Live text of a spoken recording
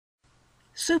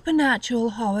Supernatural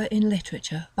Horror in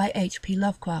Literature by H. P.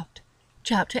 Lovecraft.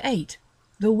 Chapter 8.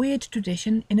 The Weird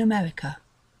Tradition in America.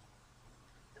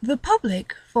 The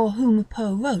public for whom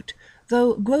Poe wrote,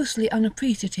 though grossly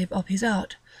unappreciative of his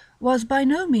art, was by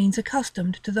no means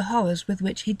accustomed to the horrors with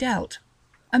which he dealt.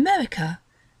 America,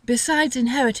 besides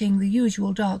inheriting the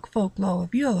usual dark folklore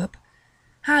of Europe,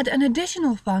 had an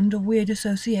additional fund of weird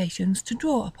associations to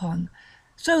draw upon,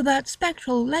 so that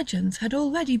spectral legends had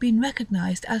already been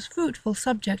recognized as fruitful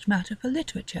subject matter for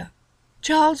literature.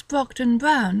 Charles Brockden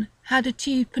Brown had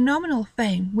achieved phenomenal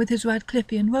fame with his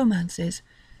Radcliffean romances,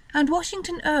 and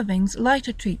Washington Irving's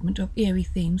lighter treatment of eerie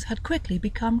themes had quickly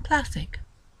become classic.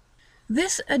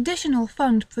 This additional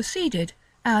fund proceeded,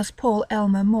 as Paul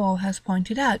Elmer More has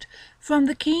pointed out, from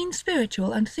the keen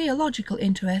spiritual and theological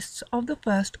interests of the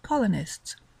first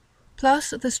colonists,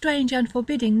 plus the strange and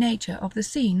forbidding nature of the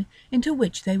scene into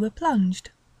which they were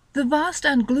plunged. The vast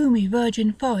and gloomy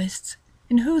virgin forests,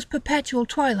 in whose perpetual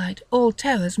twilight all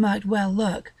terrors might well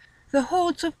lurk, the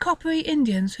hordes of coppery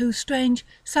Indians whose strange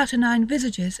saturnine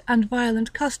visages and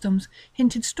violent customs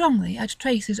hinted strongly at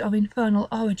traces of infernal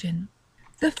origin,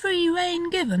 the free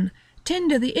rein given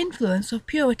tinder the influence of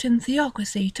Puritan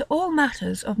theocracy to all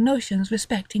matters of notions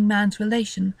respecting man's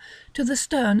relation to the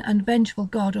stern and vengeful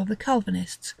God of the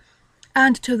Calvinists,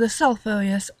 and to the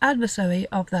sulphureous adversary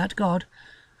of that God,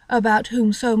 about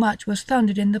whom so much was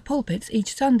thundered in the pulpits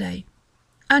each Sunday,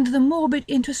 and the morbid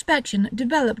introspection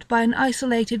developed by an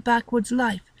isolated backwoods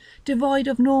life, devoid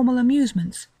of normal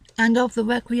amusements, and of the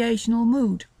recreational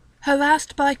mood,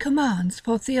 harassed by commands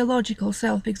for theological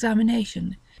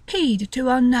self-examination, keyed to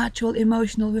unnatural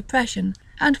emotional repression,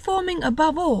 and forming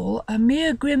above all a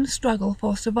mere grim struggle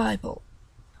for survival.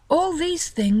 All these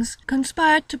things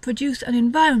conspired to produce an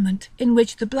environment in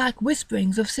which the black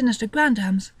whisperings of sinister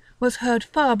grandams was heard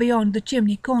far beyond the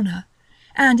chimney corner,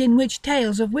 and in which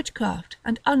tales of witchcraft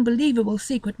and unbelievable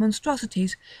secret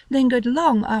monstrosities lingered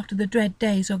long after the dread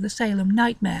days of the Salem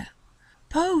nightmare.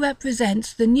 Poe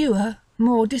represents the newer,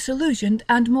 more disillusioned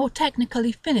and more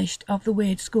technically finished of the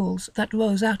weird schools that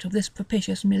rose out of this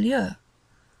propitious milieu.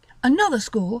 Another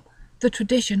school, the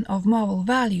tradition of moral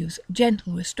values,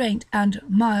 gentle restraint, and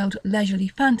mild leisurely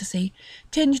fantasy,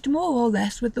 tinged more or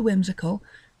less with the whimsical,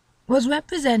 was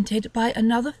represented by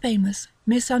another famous,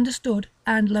 misunderstood,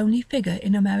 and lonely figure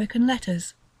in American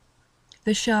letters,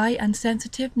 the shy and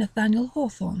sensitive Nathaniel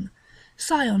Hawthorne,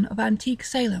 scion of antique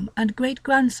Salem and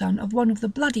great-grandson of one of the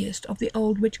bloodiest of the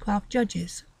old witchcraft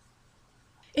judges.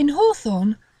 In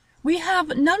Hawthorne we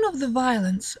have none of the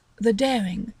violence, the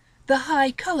daring, the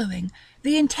high colouring,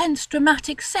 the intense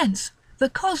dramatic sense, the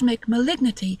cosmic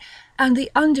malignity, and the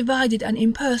undivided and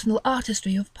impersonal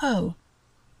artistry of Poe.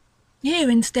 Here,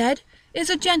 instead, is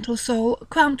a gentle soul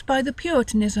cramped by the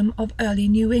Puritanism of early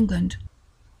New England,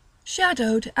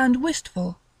 shadowed and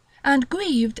wistful, and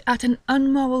grieved at an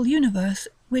unmoral universe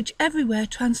which everywhere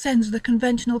transcends the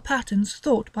conventional patterns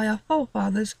thought by our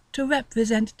forefathers to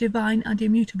represent divine and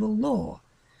immutable law.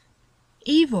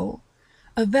 Evil,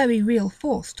 a very real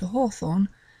force to Hawthorne,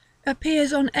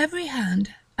 appears on every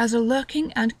hand as a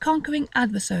lurking and conquering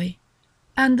adversary,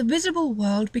 and the visible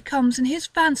world becomes in his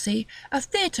fancy a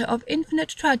theatre of infinite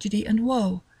tragedy and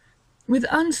woe, with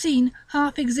unseen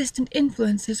half-existent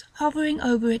influences hovering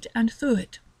over it and through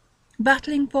it,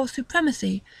 battling for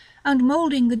supremacy and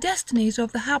moulding the destinies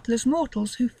of the hapless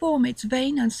mortals who form its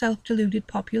vain and self-deluded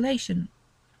population.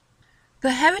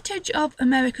 The heritage of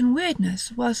American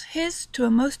weirdness was his to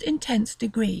a most intense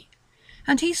degree,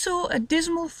 and he saw a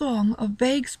dismal throng of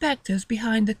vague spectres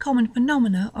behind the common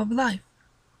phenomena of life.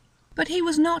 But he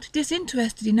was not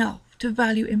disinterested enough to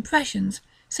value impressions,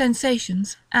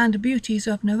 sensations, and beauties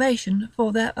of narration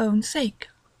for their own sake.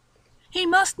 He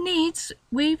must needs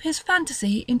weave his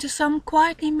fantasy into some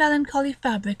quietly melancholy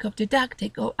fabric of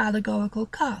didactic or allegorical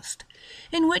cast,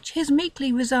 in which his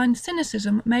meekly resigned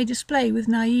cynicism may display with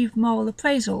naive moral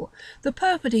appraisal the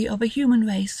perfidy of a human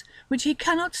race which he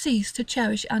cannot cease to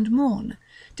cherish and mourn,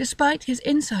 despite his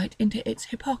insight into its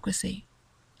hypocrisy.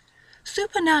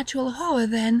 Supernatural horror,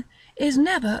 then, is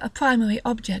never a primary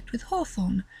object with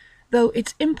Hawthorne, though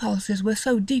its impulses were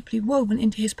so deeply woven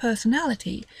into his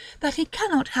personality that he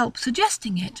cannot help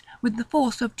suggesting it with the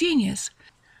force of genius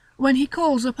when he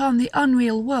calls upon the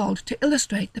unreal world to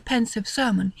illustrate the pensive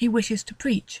sermon he wishes to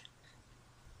preach.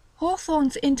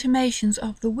 Hawthorne's intimations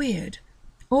of the weird,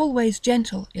 always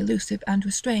gentle, elusive, and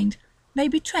restrained, may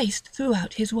be traced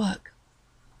throughout his work.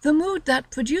 The mood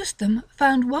that produced them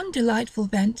found one delightful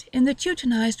vent in the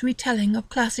Teutonized retelling of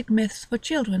classic myths for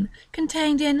children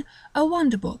contained in A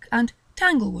Wonder Book and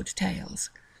Tanglewood Tales,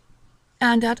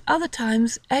 and at other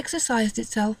times exercised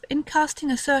itself in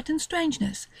casting a certain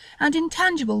strangeness and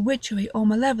intangible witchery or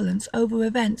malevolence over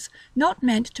events not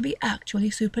meant to be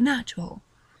actually supernatural,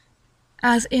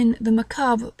 as in the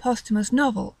macabre posthumous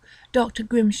novel, Dr.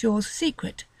 Grimshaw's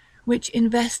Secret, which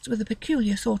invests with a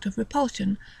peculiar sort of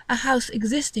repulsion a house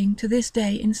existing to this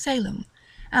day in Salem,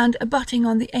 and abutting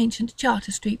on the ancient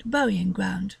Charter Street burying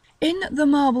ground. In The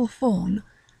Marble Faun,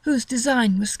 whose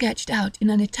design was sketched out in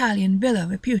an Italian villa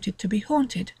reputed to be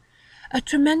haunted, a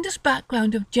tremendous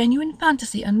background of genuine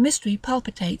fantasy and mystery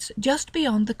palpitates just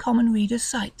beyond the common reader's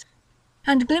sight,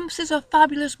 and glimpses of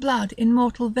fabulous blood in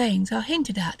mortal veins are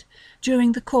hinted at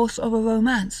during the course of a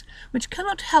romance which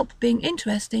cannot help being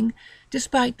interesting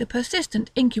despite the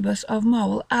persistent incubus of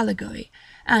moral allegory,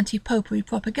 anti-popery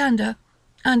propaganda,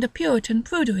 and a Puritan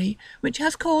prudery which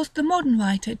has caused the modern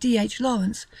writer D.H.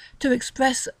 Lawrence to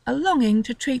express a longing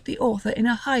to treat the author in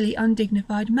a highly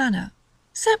undignified manner.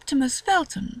 Septimus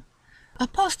Felton, a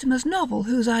posthumous novel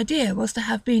whose idea was to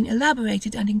have been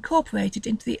elaborated and incorporated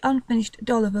into the unfinished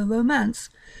Dolliver romance,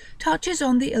 touches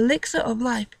on the elixir of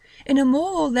life in a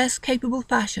more or less capable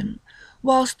fashion,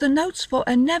 whilst the notes for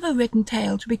a never-written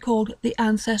tale to be called The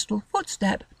Ancestral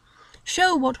Footstep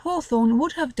show what Hawthorne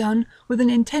would have done with an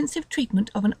intensive treatment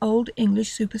of an old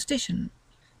English superstition,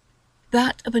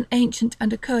 that of an ancient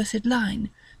and accursed line,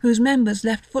 whose members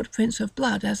left footprints of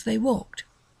blood as they walked,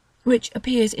 which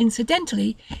appears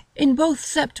incidentally in both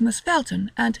Septimus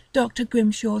Felton and Dr.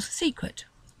 Grimshaw's Secret.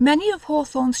 Many of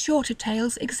Hawthorne's shorter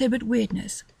tales exhibit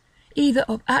weirdness, either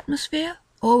of atmosphere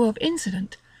or of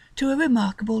incident, to a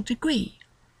remarkable degree.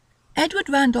 Edward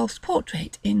Randolph's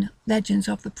portrait in Legends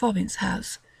of the Province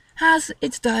House has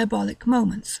its diabolic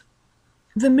moments.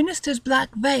 The Minister's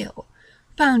Black Veil,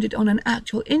 founded on an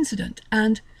actual incident,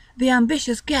 and The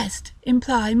Ambitious Guest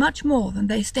imply much more than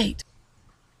they state,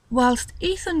 whilst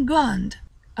Ethan Grande,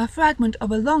 a fragment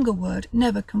of a longer word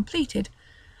never completed,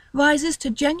 rises to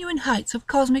genuine heights of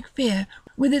cosmic fear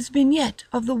with its vignette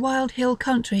of the wild hill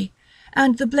country,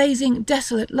 and the blazing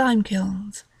desolate lime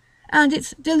kilns, and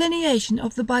its delineation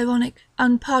of the Byronic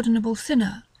unpardonable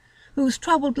sinner, whose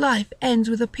troubled life ends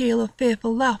with a peal of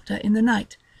fearful laughter in the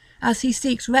night, as he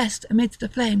seeks rest amidst the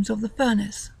flames of the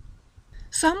furnace.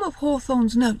 Some of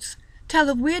Hawthorne's notes tell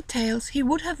of weird tales he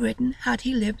would have written had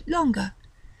he lived longer,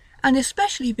 an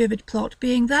especially vivid plot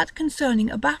being that concerning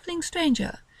a baffling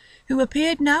stranger, who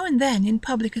appeared now and then in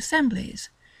public assemblies,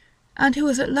 and who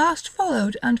was at last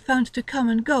followed and found to come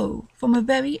and go from a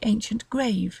very ancient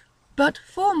grave. But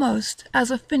foremost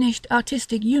as a finished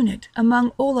artistic unit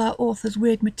among all our author's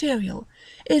weird material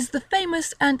is the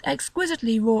famous and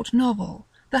exquisitely wrought novel,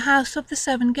 The House of the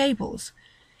Seven Gables,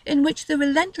 in which the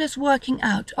relentless working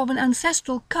out of an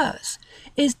ancestral curse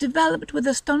is developed with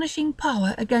astonishing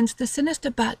power against the sinister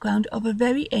background of a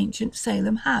very ancient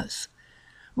Salem house,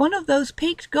 one of those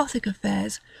peaked Gothic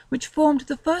affairs which formed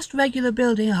the first regular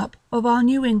building up of our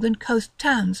New England coast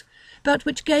towns, but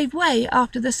which gave way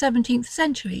after the 17th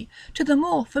century to the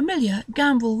more familiar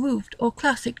gambrel-roofed or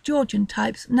classic Georgian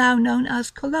types now known as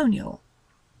colonial.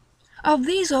 Of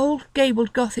these old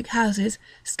gabled Gothic houses,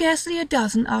 scarcely a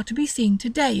dozen are to be seen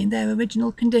today in their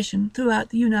original condition throughout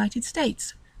the United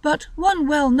States, but one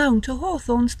well known to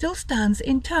Hawthorne still stands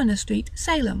in Turner Street,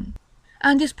 Salem,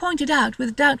 and is pointed out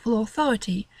with doubtful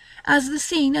authority as the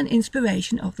scene and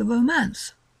inspiration of the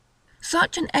romance.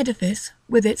 Such an edifice,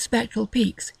 with its spectral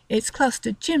peaks, its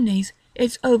clustered chimneys,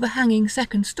 its overhanging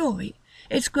second story,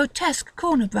 its grotesque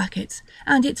corner brackets,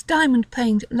 and its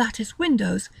diamond-paned lattice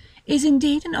windows, is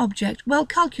indeed an object well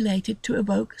calculated to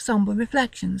evoke sombre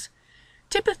reflections,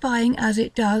 typifying as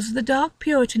it does the dark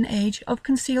Puritan age of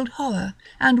concealed horror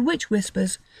and witch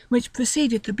whispers which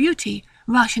preceded the beauty,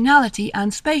 rationality,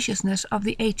 and spaciousness of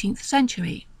the 18th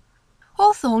century.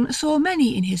 Hawthorne saw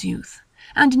many in his youth,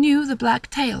 and knew the black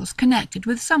tales connected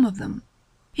with some of them.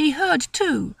 He heard,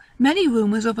 too, many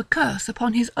rumours of a curse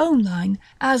upon his own line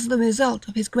as the result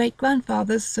of his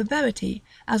great-grandfather's severity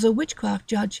as a witchcraft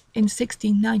judge in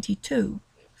 1692.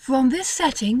 From this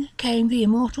setting came the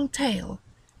immortal tale,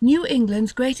 New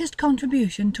England's greatest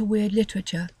contribution to weird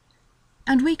literature,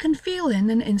 and we can feel in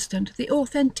an instant the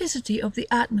authenticity of the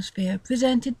atmosphere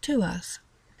presented to us.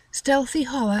 Stealthy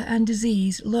horror and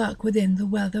disease lurk within the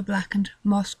weather-blackened,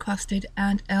 moss-crusted,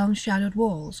 and elm-shadowed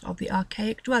walls of the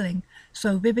archaic dwelling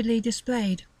so vividly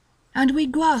displayed, and we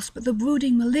grasp the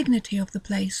brooding malignity of the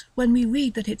place when we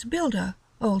read that its builder,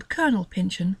 old Colonel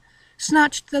Pyncheon,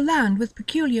 snatched the land with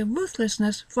peculiar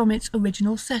ruthlessness from its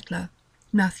original settler,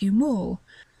 Matthew Maule,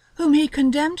 whom he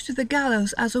condemned to the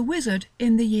gallows as a wizard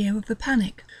in the year of the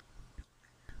panic.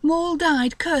 Maule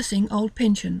died cursing old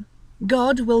Pyncheon.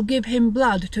 God will give him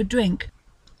blood to drink,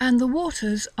 and the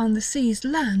waters on the seized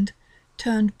land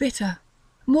turned bitter.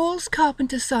 Maule's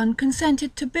carpenter's son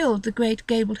consented to build the great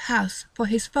gabled house for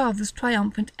his father's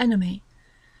triumphant enemy,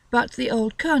 but the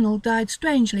old colonel died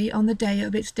strangely on the day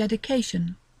of its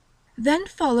dedication. Then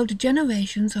followed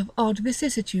generations of odd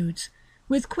vicissitudes,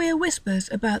 with queer whispers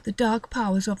about the dark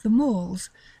powers of the Maules,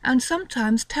 and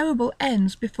sometimes terrible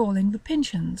ends befalling the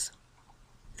Pyncheons.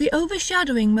 The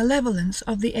overshadowing malevolence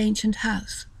of the ancient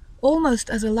house, almost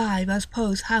as alive as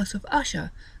Poe's House of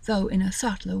Usher, though in a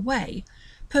subtler way,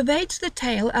 pervades the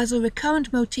tale as a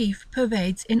recurrent motif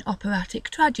pervades in operatic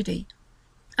tragedy,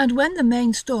 and when the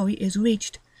main story is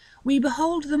reached, we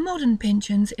behold the modern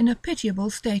Pyncheons in a pitiable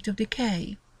state of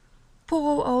decay.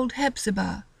 Poor old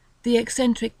Hepzibah, the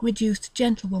eccentric reduced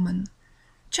gentlewoman;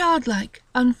 childlike,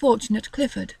 unfortunate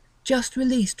Clifford, just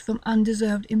released from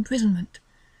undeserved imprisonment;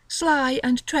 sly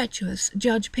and treacherous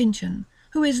Judge Pyncheon,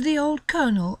 who is the old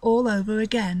colonel all over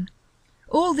again.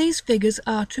 All these figures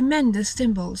are tremendous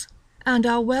symbols, and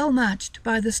are well matched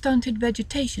by the stunted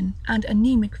vegetation and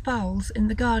anemic fowls in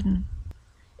the garden.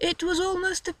 It was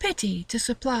almost a pity to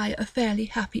supply a fairly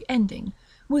happy ending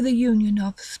with a union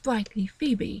of sprightly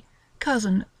Phoebe,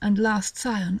 cousin and last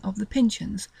scion of the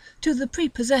Pyncheons, to the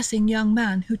prepossessing young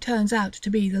man who turns out to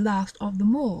be the last of the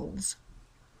Maules.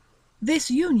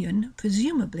 This union,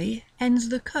 presumably, ends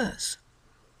the curse.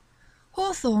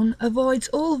 Hawthorne avoids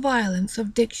all violence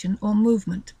of diction or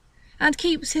movement, and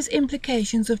keeps his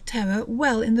implications of terror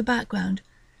well in the background,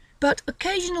 but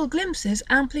occasional glimpses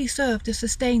amply serve to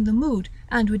sustain the mood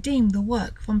and redeem the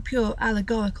work from pure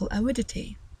allegorical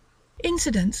aridity.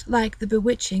 Incidents like the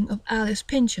bewitching of Alice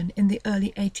Pyncheon in the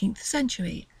early 18th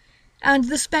century, and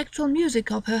the spectral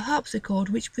music of her harpsichord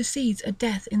which precedes a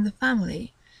death in the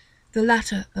family, the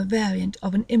latter a variant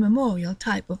of an immemorial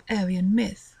type of Aryan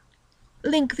myth,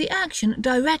 link the action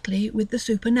directly with the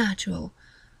supernatural,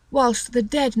 whilst the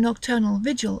dead nocturnal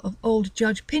vigil of old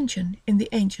Judge Pyncheon in the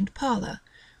ancient parlour,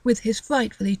 with his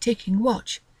frightfully ticking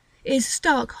watch, is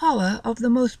stark horror of the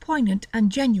most poignant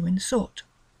and genuine sort.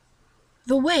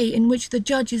 The way in which the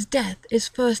judge's death is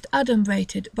first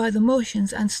adumbrated by the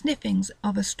motions and sniffings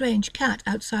of a strange cat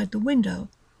outside the window,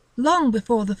 long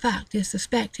before the fact is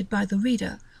suspected by the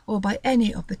reader or by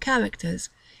any of the characters,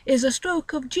 is a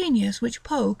stroke of genius which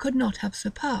Poe could not have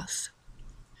surpassed.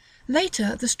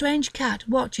 Later the strange cat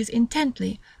watches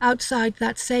intently outside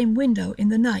that same window in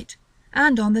the night,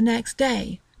 and on the next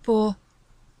day, for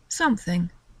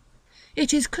something.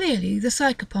 It is clearly the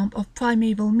psychopomp of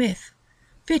primeval myth,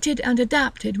 fitted and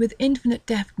adapted with infinite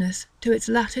deftness to its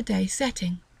latter-day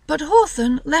setting. But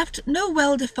Hawthorne left no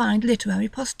well-defined literary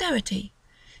posterity.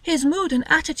 His mood and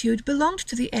attitude belonged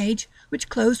to the age which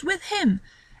closed with him,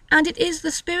 and it is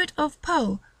the spirit of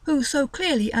Poe, who so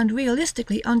clearly and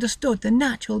realistically understood the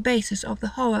natural basis of the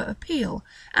horror appeal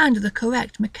and the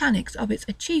correct mechanics of its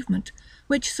achievement,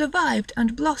 which survived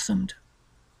and blossomed.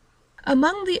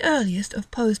 Among the earliest of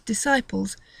Poe's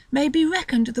disciples may be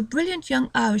reckoned the brilliant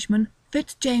young Irishman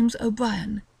Fitz James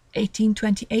O'Brien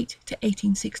 (1828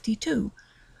 1862),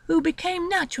 who became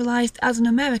naturalized as an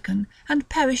American and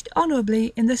perished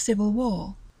honorably in the Civil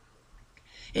War.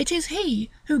 It is he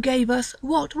who gave us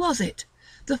What Was It?,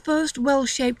 the first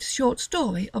well-shaped short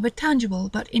story of a tangible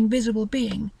but invisible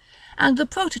being, and the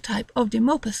prototype of de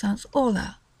Maupassant's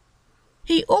Orla.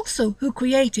 He also who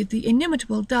created the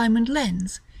inimitable diamond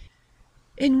lens,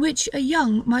 in which a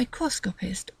young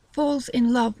microscopist falls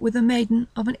in love with a maiden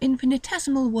of an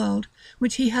infinitesimal world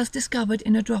which he has discovered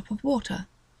in a drop of water.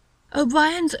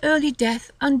 O'Brien's early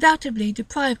death undoubtedly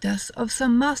deprived us of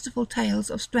some masterful tales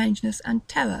of strangeness and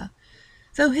terror,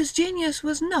 though his genius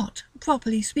was not,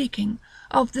 properly speaking,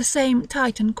 of the same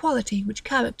Titan quality which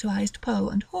characterized Poe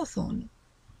and Hawthorne.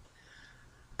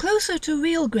 Closer to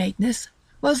real greatness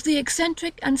was the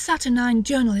eccentric and saturnine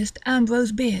journalist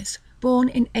Ambrose Bierce, born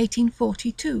in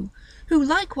 1842, who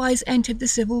likewise entered the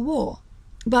Civil War,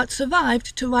 but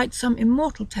survived to write some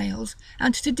immortal tales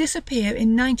and to disappear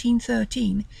in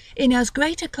 1913 in as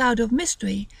great a cloud of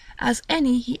mystery as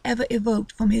any he ever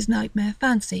evoked from his nightmare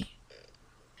fancy.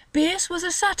 Bierce was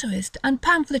a satirist and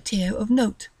pamphleteer of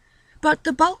note, but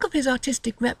the bulk of his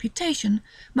artistic reputation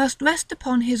must rest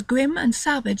upon his grim and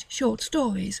savage short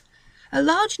stories, a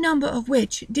large number of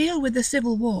which deal with the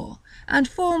Civil War, and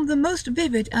form the most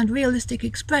vivid and realistic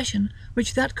expression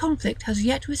which that conflict has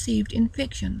yet received in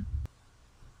fiction.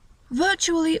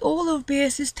 Virtually all of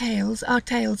Bierce's tales are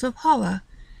tales of horror,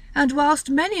 and whilst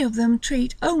many of them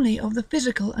treat only of the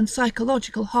physical and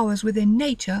psychological horrors within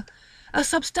nature, a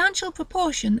substantial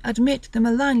proportion admit the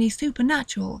malignly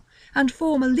supernatural, and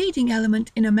form a leading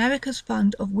element in America's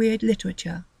fund of weird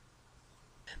literature.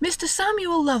 Mr.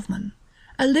 Samuel Loveman,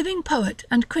 a living poet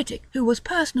and critic who was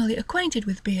personally acquainted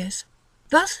with Bierce,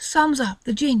 thus sums up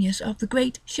the genius of the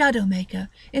great shadow maker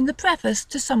in the preface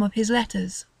to some of his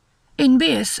letters. In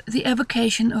Bierce the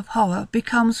evocation of horror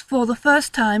becomes for the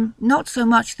first time not so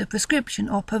much the prescription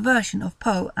or perversion of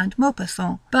Poe and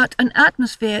Maupassant, but an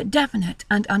atmosphere definite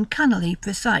and uncannily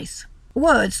precise.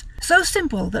 Words, so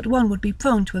simple that one would be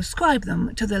prone to ascribe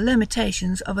them to the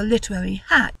limitations of a literary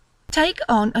hack, take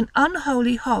on an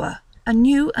unholy horror, a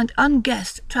new and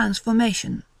unguessed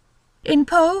transformation. In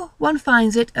Poe one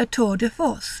finds it a tour de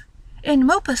force, in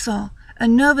Maupassant a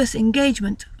nervous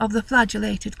engagement of the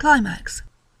flagellated climax,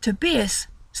 to Bierce,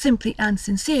 simply and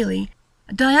sincerely,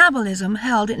 diabolism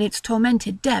held in its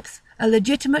tormented depth a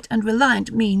legitimate and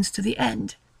reliant means to the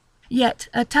end. Yet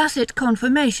a tacit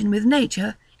conformation with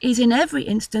nature is in every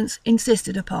instance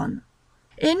insisted upon.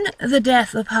 In The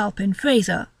Death of Halpin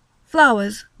Fraser,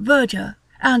 flowers, verdure,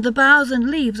 and the boughs and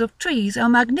leaves of trees are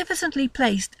magnificently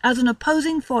placed as an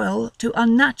opposing foil to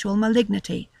unnatural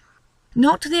malignity.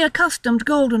 Not the accustomed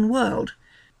golden world,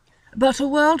 but a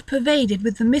world pervaded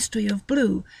with the mystery of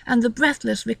blue and the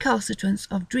breathless recalcitrance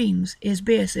of dreams is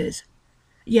Bierce's.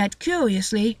 Yet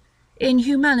curiously,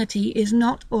 inhumanity is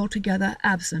not altogether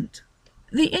absent.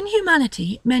 The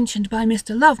inhumanity mentioned by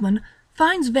Mr. Loveman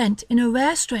finds vent in a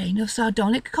rare strain of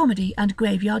sardonic comedy and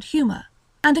graveyard humour,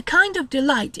 and a kind of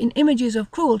delight in images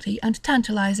of cruelty and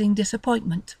tantalizing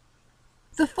disappointment.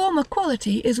 The former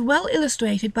quality is well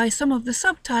illustrated by some of the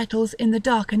subtitles in the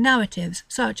darker narratives,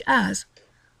 such as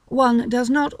 "One does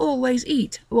not always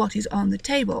eat what is on the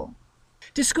table,"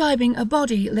 describing a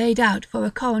body laid out for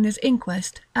a coroner's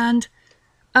inquest, and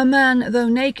 "A man, though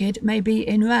naked, may be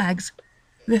in rags,"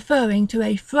 referring to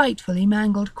a frightfully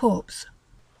mangled corpse.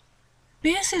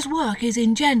 Bierce's work is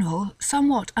in general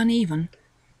somewhat uneven.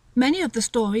 Many of the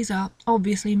stories are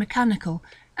obviously mechanical,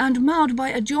 and marred by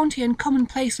a jaunty and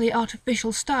commonplacely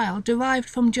artificial style derived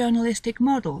from journalistic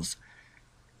models.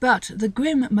 But the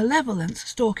grim malevolence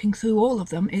stalking through all of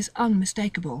them is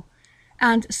unmistakable,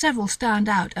 and several stand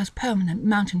out as permanent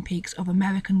mountain peaks of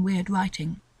American weird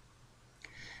writing.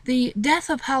 The Death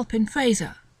of Halpin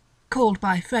Fraser, called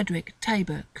by Frederick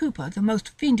Taber Cooper the most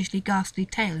fiendishly ghastly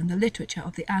tale in the literature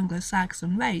of the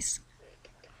Anglo-Saxon race,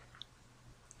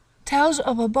 tells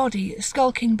of a body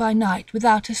skulking by night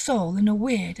without a soul in a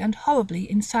weird and horribly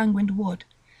ensanguined wood,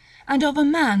 and of a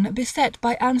man beset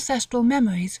by ancestral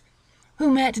memories, who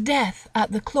met death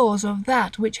at the claws of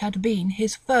that which had been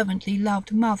his fervently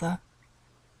loved mother.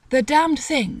 The Damned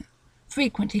Thing,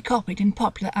 frequently copied in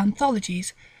popular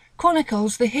anthologies,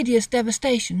 chronicles the hideous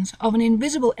devastations of an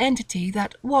invisible entity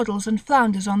that waddles and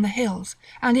flounders on the hills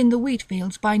and in the wheat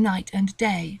fields by night and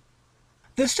day.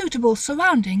 The Suitable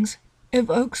Surroundings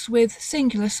evokes with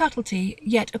singular subtlety,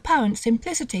 yet apparent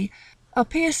simplicity, a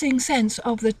piercing sense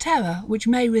of the terror which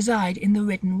may reside in the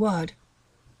written word.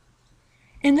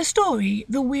 In the story,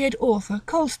 the weird author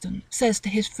Colston says to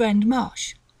his friend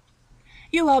Marsh,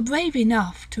 "You are brave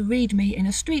enough to read me in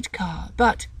a streetcar,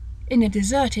 but in a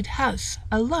deserted house,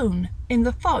 alone, in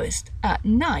the forest, at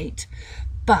night,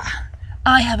 bah!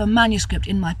 I have a manuscript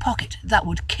in my pocket that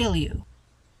would kill you."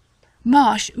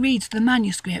 Marsh reads the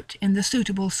manuscript in The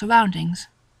Suitable Surroundings,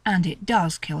 and it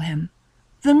does kill him.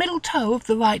 The middle toe of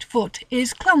the right foot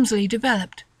is clumsily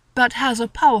developed, but has a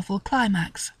powerful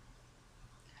climax.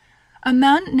 A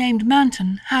man named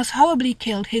Manton has horribly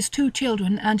killed his 2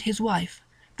 children and his wife,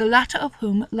 the latter of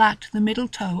whom lacked the middle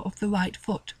toe of the right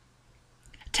foot.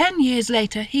 10 years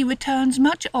later he returns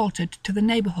much altered to the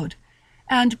neighbourhood,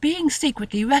 and being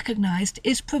secretly recognized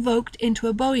is provoked into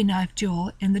a bowie knife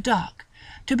duel in the dark,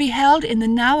 to be held in the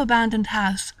now abandoned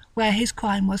house where his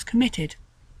crime was committed.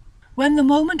 When the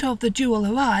moment of the duel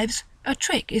arrives, a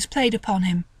trick is played upon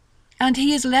him, and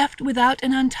he is left without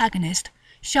an antagonist,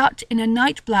 shut in a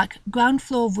night-black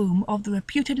ground-floor room of the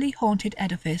reputedly haunted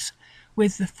edifice,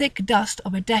 with the thick dust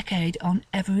of a decade on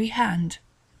every hand.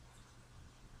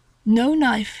 No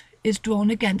knife is drawn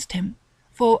against him,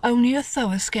 for only a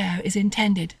thorough scare is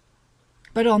intended.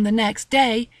 But on the next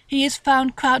day he is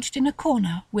found crouched in a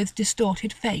corner with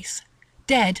distorted face,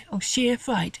 dead of sheer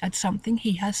fright at something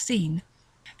he has seen.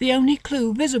 The only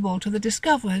clue visible to the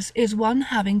discoverers is one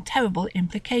having terrible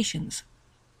implications.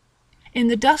 In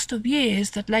the dust of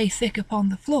years that lay thick upon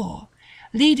the floor,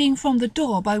 leading from the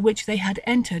door by which they had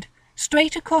entered,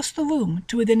 straight across the room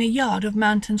to within a yard of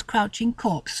Manton's crouching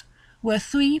corpse, were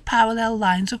 3 parallel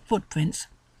lines of footprints,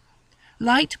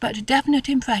 light but definite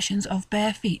impressions of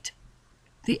bare feet,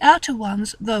 the outer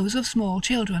ones those of small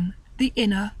children, the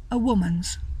inner a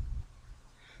woman's.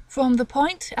 From the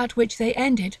point at which they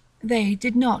ended, they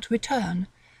did not return,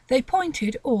 they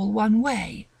pointed all one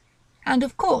way, and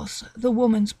of course the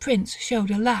woman's prints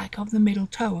showed a lack of the middle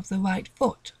toe of the right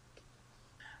foot.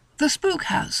 The Spook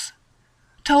House,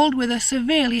 told with a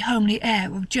severely homely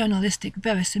air of journalistic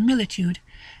verisimilitude,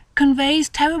 conveys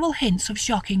terrible hints of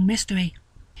shocking mystery.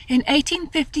 In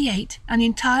 1858, an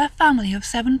entire family of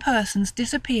 7 persons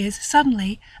disappears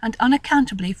suddenly and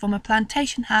unaccountably from a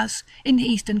plantation house in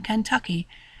eastern Kentucky,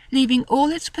 leaving all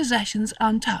its possessions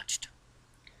untouched.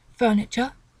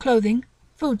 Furniture, clothing,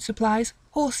 food supplies,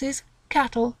 horses,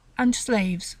 cattle, and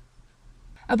slaves.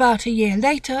 About a year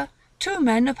later, 2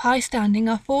 men of high standing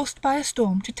are forced by a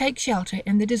storm to take shelter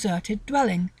in the deserted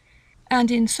dwelling,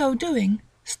 and in so doing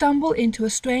stumble into a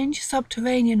strange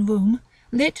subterranean room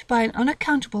lit by an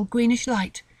unaccountable greenish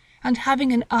light, and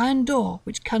having an iron door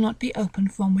which cannot be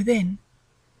opened from within.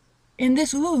 In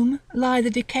this room lie the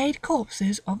decayed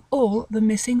corpses of all the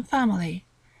missing family,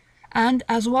 and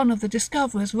as one of the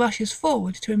discoverers rushes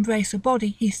forward to embrace a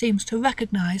body he seems to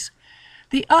recognize,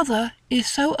 the other is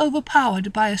so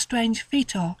overpowered by a strange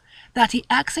fetor that he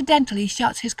accidentally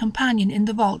shuts his companion in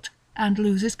the vault and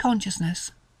loses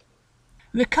consciousness.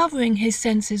 Recovering his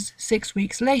senses 6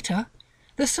 weeks later,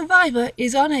 the survivor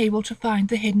is unable to find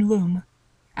the hidden room,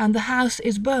 and the house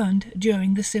is burned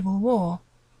during the Civil War.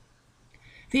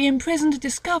 The imprisoned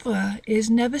discoverer is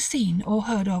never seen or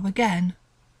heard of again.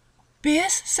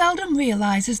 Bierce seldom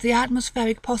realizes the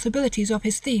atmospheric possibilities of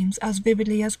his themes as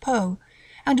vividly as Poe,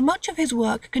 and much of his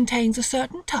work contains a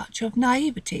certain touch of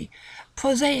naivety,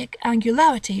 prosaic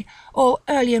angularity, or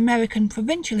early American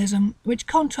provincialism which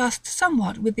contrasts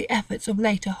somewhat with the efforts of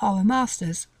later horror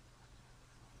masters.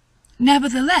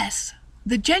 Nevertheless,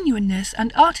 the genuineness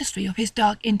and artistry of his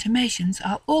dark intimations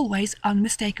are always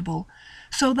unmistakable,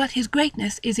 so that his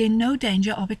greatness is in no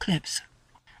danger of eclipse.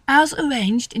 As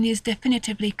arranged in his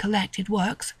definitively collected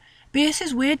works,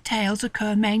 Bierce's weird tales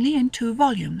occur mainly in 2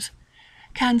 volumes,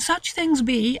 Can Such Things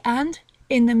Be and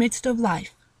In the Midst of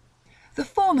Life. The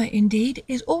former, indeed,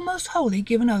 is almost wholly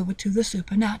given over to the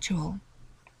supernatural.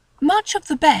 Much of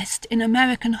the best in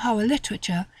American horror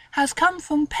literature has come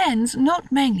from pens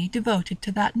not mainly devoted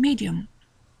to that medium.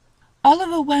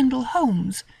 Oliver Wendell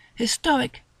Holmes'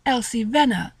 historic Elsie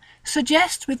Venner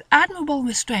suggests with admirable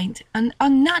restraint an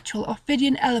unnatural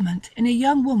Ophidian element in a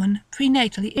young woman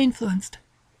prenatally influenced,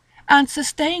 and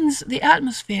sustains the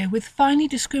atmosphere with finely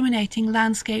discriminating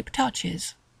landscape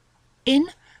touches. In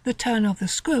The Turn of the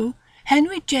Screw,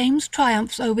 Henry James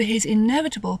triumphs over his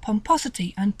inevitable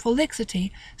pomposity and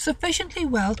prolixity sufficiently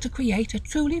well to create a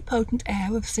truly potent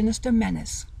air of sinister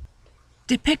menace.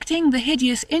 Depicting the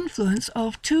hideous influence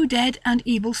of 2 dead and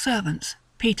evil servants,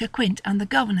 Peter Quint and the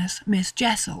governess, Miss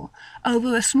Jessel,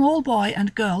 over a small boy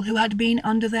and girl who had been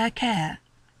under their care,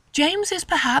 James is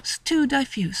perhaps too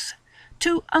diffuse,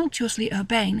 too unctuously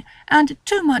urbane, and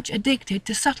too much addicted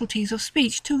to subtleties of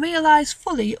speech to realize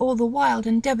fully all the wild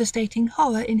and devastating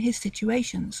horror in his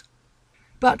situations.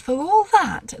 But for all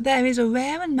that, there is a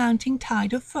rare and mounting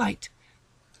tide of fright,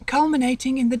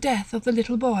 culminating in the death of the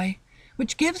little boy,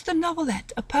 which gives the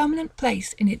novelette a permanent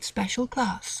place in its special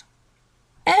class.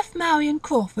 F. Marion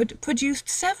Crawford produced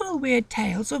several weird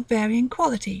tales of varying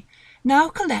quality, now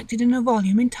collected in a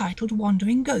volume entitled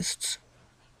Wandering Ghosts.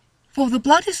 For the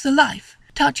Blood is the Life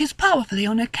touches powerfully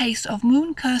on a case of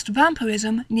moon-cursed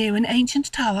vampirism near an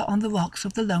ancient tower on the rocks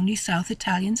of the lonely South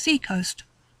Italian seacoast.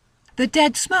 The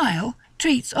Dead Smile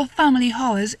treats of family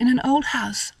horrors in an old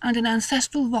house and an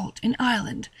ancestral vault in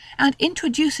Ireland, and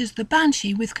introduces the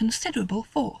banshee with considerable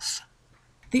force.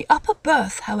 The Upper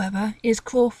Berth, however, is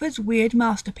Crawford's weird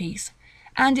masterpiece,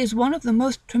 and is one of the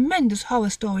most tremendous horror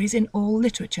stories in all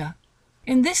literature.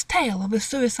 In this tale of a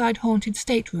suicide-haunted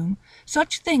stateroom,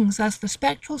 such things as the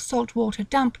spectral saltwater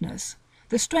dampness,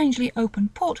 the strangely open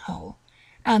porthole,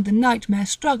 and the nightmare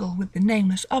struggle with the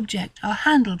nameless object are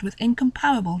handled with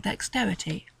incomparable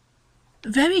dexterity.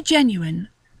 Very genuine,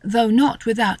 though not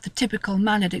without the typical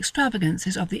mannered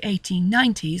extravagances of the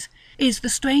 1890s, is the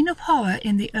strain of horror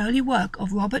in the early work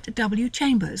of Robert W.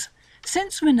 Chambers,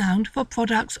 since renowned for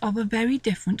products of a very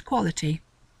different quality.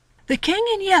 The King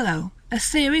in Yellow, a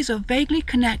series of vaguely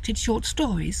connected short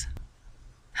stories,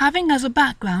 having as a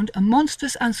background a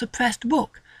monstrous and suppressed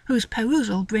book, whose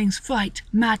perusal brings fright,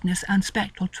 madness, and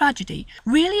spectral tragedy,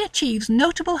 really achieves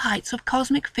notable heights of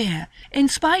cosmic fear, in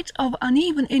spite of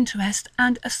uneven interest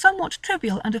and a somewhat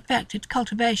trivial and affected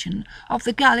cultivation of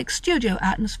the Gallic studio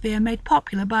atmosphere made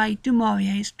popular by Du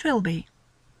Maurier's Trilby.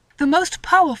 The most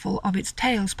powerful of its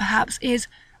tales, perhaps, is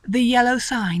The Yellow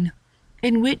Sign,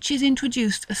 in which is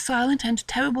introduced a silent and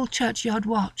terrible churchyard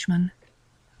watchman,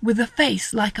 with a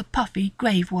face like a puffy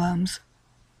grave-worm's.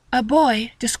 A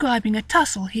boy, describing a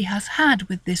tussle he has had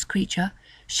with this creature,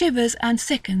 shivers and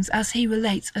sickens as he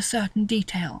relates a certain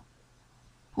detail.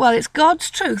 Well, it's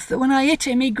God's truth that when I hit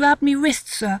him he grabbed me wrist,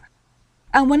 sir,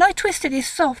 and when I twisted his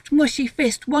soft, mushy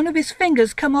fist, one of his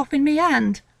fingers come off in me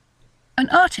hand." An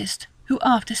artist, who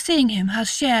after seeing him has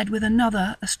shared with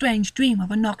another a strange dream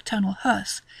of a nocturnal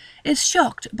hearse, is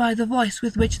shocked by the voice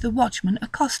with which the watchman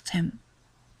accosts him.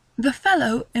 The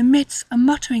fellow emits a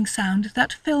muttering sound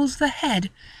that fills the head,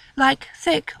 like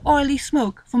thick oily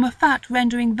smoke from a fat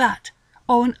rendering vat,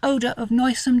 or an odour of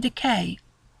noisome decay.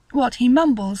 What he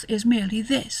mumbles is merely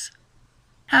this: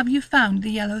 "Have you found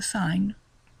the yellow sign?"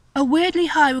 A weirdly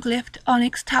hieroglyphed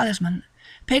onyx talisman,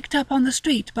 picked up on the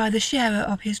street by the sharer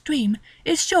of his dream,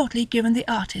 is shortly given the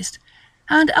artist,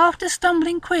 and after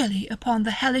stumbling queerly upon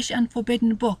the hellish and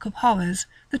forbidden book of horrors,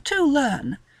 the two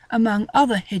learn, among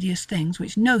other hideous things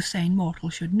which no sane mortal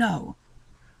should know,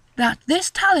 that this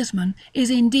talisman is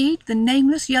indeed the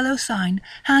nameless yellow sign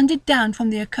handed down from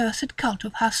the accursed cult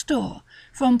of Hastur,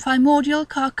 from primordial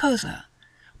Carcosa,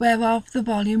 whereof the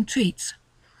volume treats,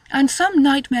 and some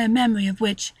nightmare memory of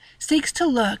which seeks to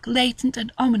lurk latent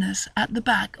and ominous at the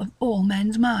back of all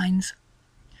men's minds.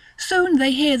 Soon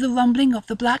they hear the rumbling of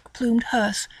the black-plumed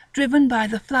hearse driven by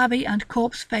the flabby and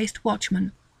corpse-faced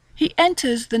watchman. He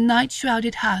enters the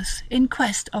night-shrouded house in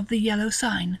quest of the yellow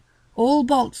sign, all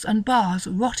bolts and bars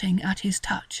rotting at his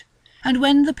touch, and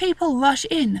when the people rush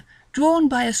in, drawn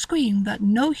by a scream that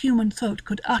no human throat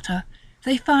could utter,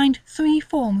 they find 3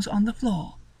 forms on the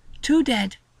floor, 2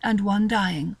 dead and 1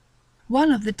 dying.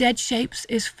 One of the dead shapes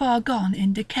is far gone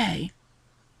in decay.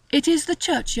 It is the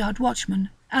churchyard watchman,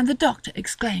 and the doctor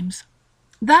exclaims,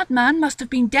 "That man must have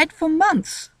been dead for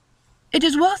months." It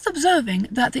is worth observing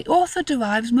that the author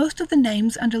derives most of the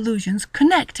names and allusions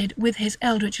connected with his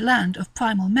eldritch land of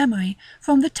primal memory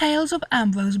from the tales of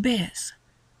Ambrose Bierce.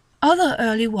 Other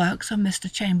early works of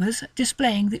Mr. Chambers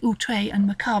displaying the outré and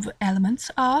macabre elements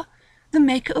are The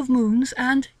Maker of Moons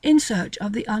and In Search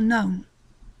of the Unknown.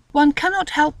 One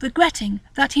cannot help regretting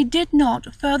that he did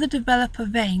not further develop a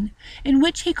vein in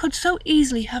which he could so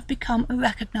easily have become a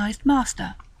recognized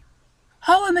master.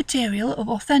 Horror material of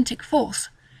authentic force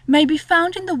may be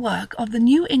found in the work of the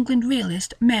New England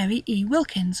realist Mary E.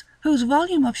 Wilkins, whose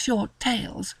volume of short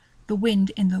tales, The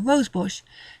Wind in the Rosebush,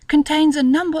 contains a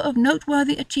number of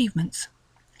noteworthy achievements.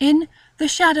 In The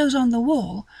Shadows on the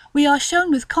Wall, we are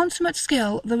shown with consummate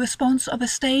skill the response of a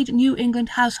staid New England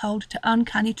household to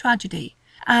uncanny tragedy,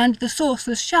 and The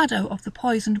Sourceless Shadow of the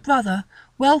Poisoned Brother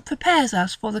well prepares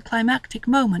us for the climactic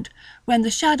moment when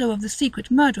the shadow of the secret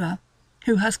murderer,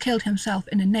 who has killed himself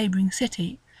in a neighbouring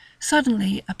city,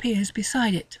 suddenly appears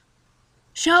beside it.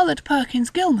 Charlotte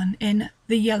Perkins Gilman, in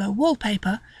The Yellow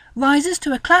Wallpaper, rises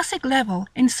to a classic level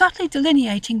in subtly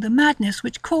delineating the madness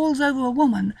which crawls over a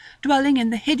woman dwelling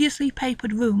in the hideously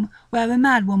papered room where a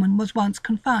madwoman was once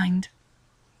confined.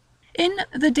 In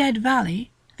The Dead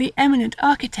Valley, the eminent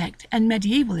architect and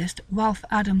medievalist Ralph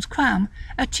Adams Cram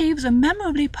achieves a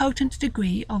memorably potent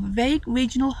degree of vague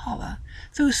regional horror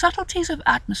through subtleties of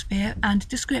atmosphere and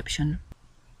description.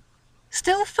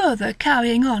 Still further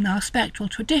carrying on our spectral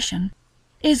tradition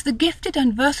is the gifted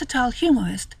and versatile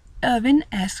humorist Irvin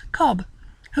S. Cobb,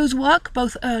 whose work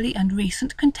both early and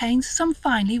recent contains some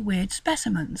finely weird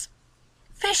specimens.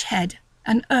 Fishhead,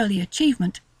 an early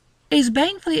achievement, is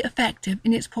banefully effective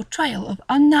in its portrayal of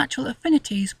unnatural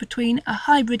affinities between a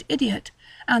hybrid idiot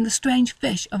and the strange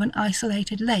fish of an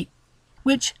isolated lake,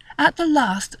 which at the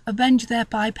last avenge their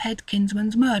biped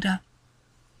kinsman's murder.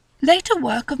 Later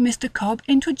work of Mr. Cobb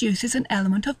introduces an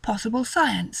element of possible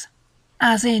science,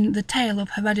 as in The Tale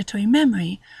of Hereditary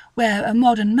Memory, where a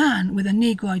modern man with a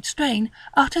negroid strain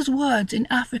utters words in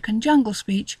African jungle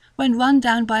speech when run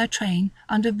down by a train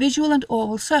under visual and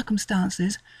oral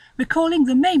circumstances, recalling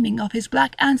the maiming of his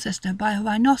black ancestor by a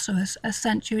rhinoceros a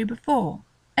century before.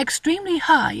 Extremely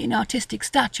high in artistic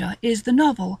stature is the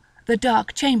novel The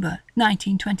Dark Chamber,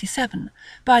 1927,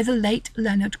 by the late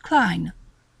Leonard Klein.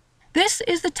 This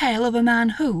is the tale of a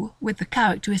man who, with the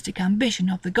characteristic ambition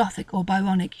of the Gothic or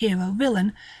Byronic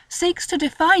hero-villain, seeks to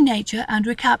defy nature and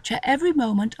recapture every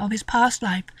moment of his past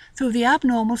life through the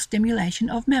abnormal stimulation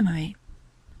of memory.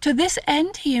 To this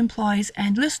end he employs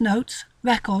endless notes,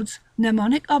 records,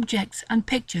 mnemonic objects and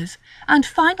pictures, and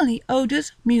finally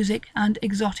odors, music, and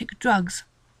exotic drugs.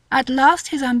 At last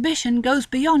his ambition goes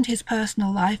beyond his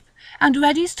personal life, and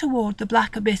readies toward the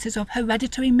black abysses of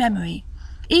hereditary memory,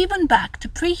 even back to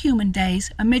pre-human days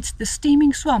amidst the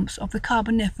steaming swamps of the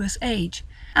Carboniferous age,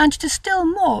 and to still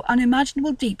more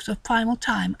unimaginable deeps of primal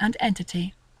time and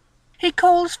entity. He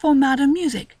calls for madder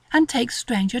music, and takes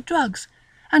stranger drugs,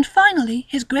 and finally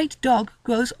his great dog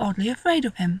grows oddly afraid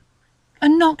of him. A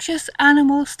noxious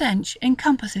animal stench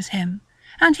encompasses him,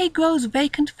 and he grows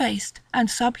vacant-faced and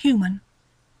subhuman.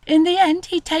 In the end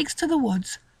he takes to the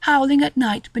woods, howling at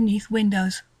night beneath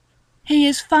windows. He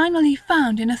is finally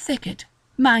found in a thicket,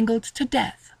 mangled to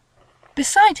death.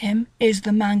 Beside him is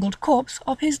the mangled corpse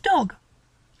of his dog.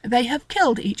 They have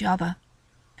killed each other.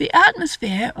 The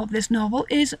atmosphere of this novel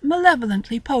is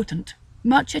malevolently potent,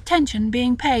 much attention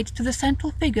being paid to the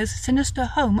central figure's sinister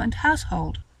home and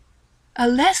household. A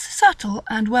less subtle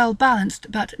and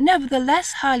well-balanced but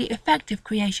nevertheless highly effective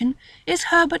creation is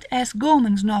Herbert S.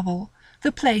 Gorman's novel,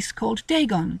 The Place Called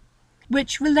Dagon,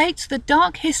 which relates the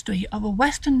dark history of a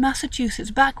western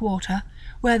Massachusetts backwater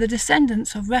where the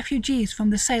descendants of refugees from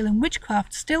the Salem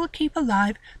witchcraft still keep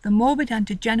alive the morbid and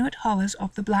degenerate horrors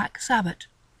of the Black Sabbath.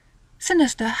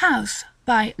 Sinister House,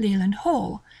 by Leland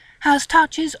Hall, has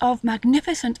touches of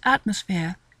magnificent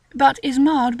atmosphere, but is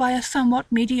marred by a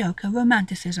somewhat mediocre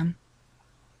romanticism.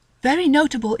 Very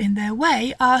notable in their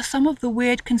way are some of the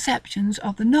weird conceptions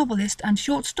of the novelist and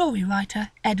short story writer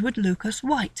Edward Lucas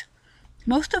White,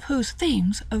 most of whose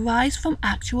themes arise from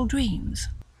actual dreams.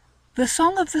 The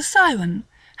Song of the Siren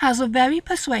has a very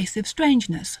persuasive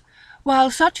strangeness,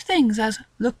 while such things as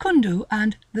Lucundu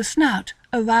and The Snout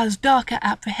arouse darker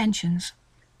apprehensions.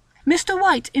 Mr.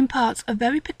 White imparts a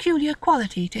very peculiar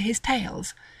quality to his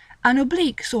tales, an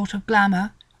oblique sort of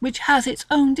glamour, which has its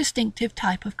own distinctive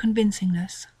type of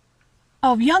convincingness.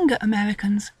 Of younger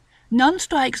Americans, none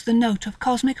strikes the note of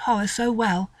cosmic horror so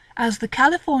well as the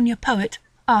California poet,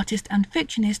 artist and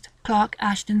fictionist Clark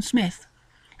Ashton Smith,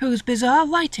 whose bizarre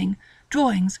writing,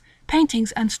 drawings,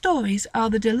 paintings and stories are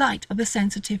the delight of a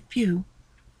sensitive few.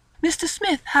 Mr.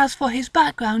 Smith has for his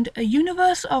background a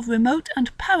universe of remote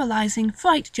and paralyzing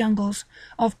fright jungles,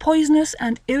 of poisonous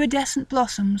and iridescent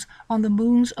blossoms on the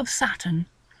moons of Saturn,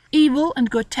 evil and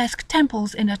grotesque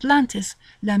temples in Atlantis,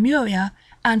 Lemuria,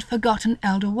 and forgotten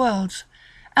elder worlds,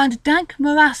 and dank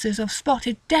morasses of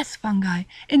spotted death fungi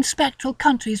in spectral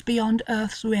countries beyond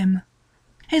Earth's rim.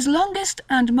 His longest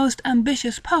and most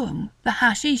ambitious poem, The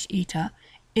Hashish Eater,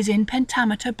 is in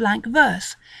pentameter blank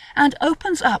verse, and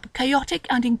opens up chaotic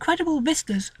and incredible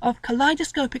vistas of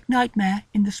kaleidoscopic nightmare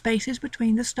in the spaces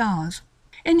between the stars.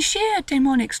 In sheer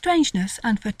demonic strangeness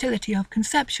and fertility of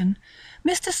conception,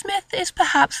 Mr. Smith is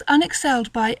perhaps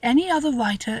unexcelled by any other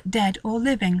writer dead or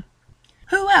living.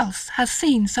 Who else has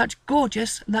seen such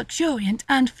gorgeous, luxuriant,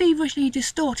 and feverishly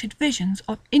distorted visions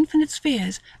of infinite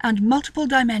spheres and multiple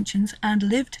dimensions and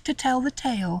lived to tell the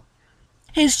tale?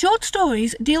 His short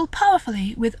stories deal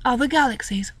powerfully with other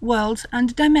galaxies, worlds,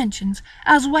 and dimensions,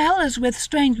 as well as with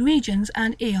strange regions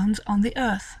and eons on the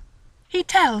earth. He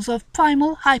tells of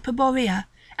primal Hyperborea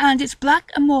and its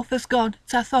black amorphous god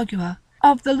Tsathoggua,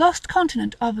 of the lost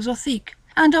continent of Zothique,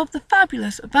 and of the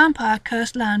fabulous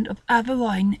vampire-cursed land of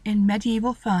Averoigne in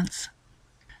medieval France.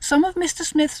 Some of Mr.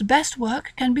 Smith's best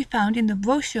work can be found in the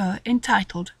brochure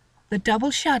entitled The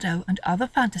Double Shadow and Other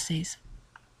Fantasies,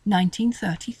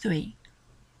 1933.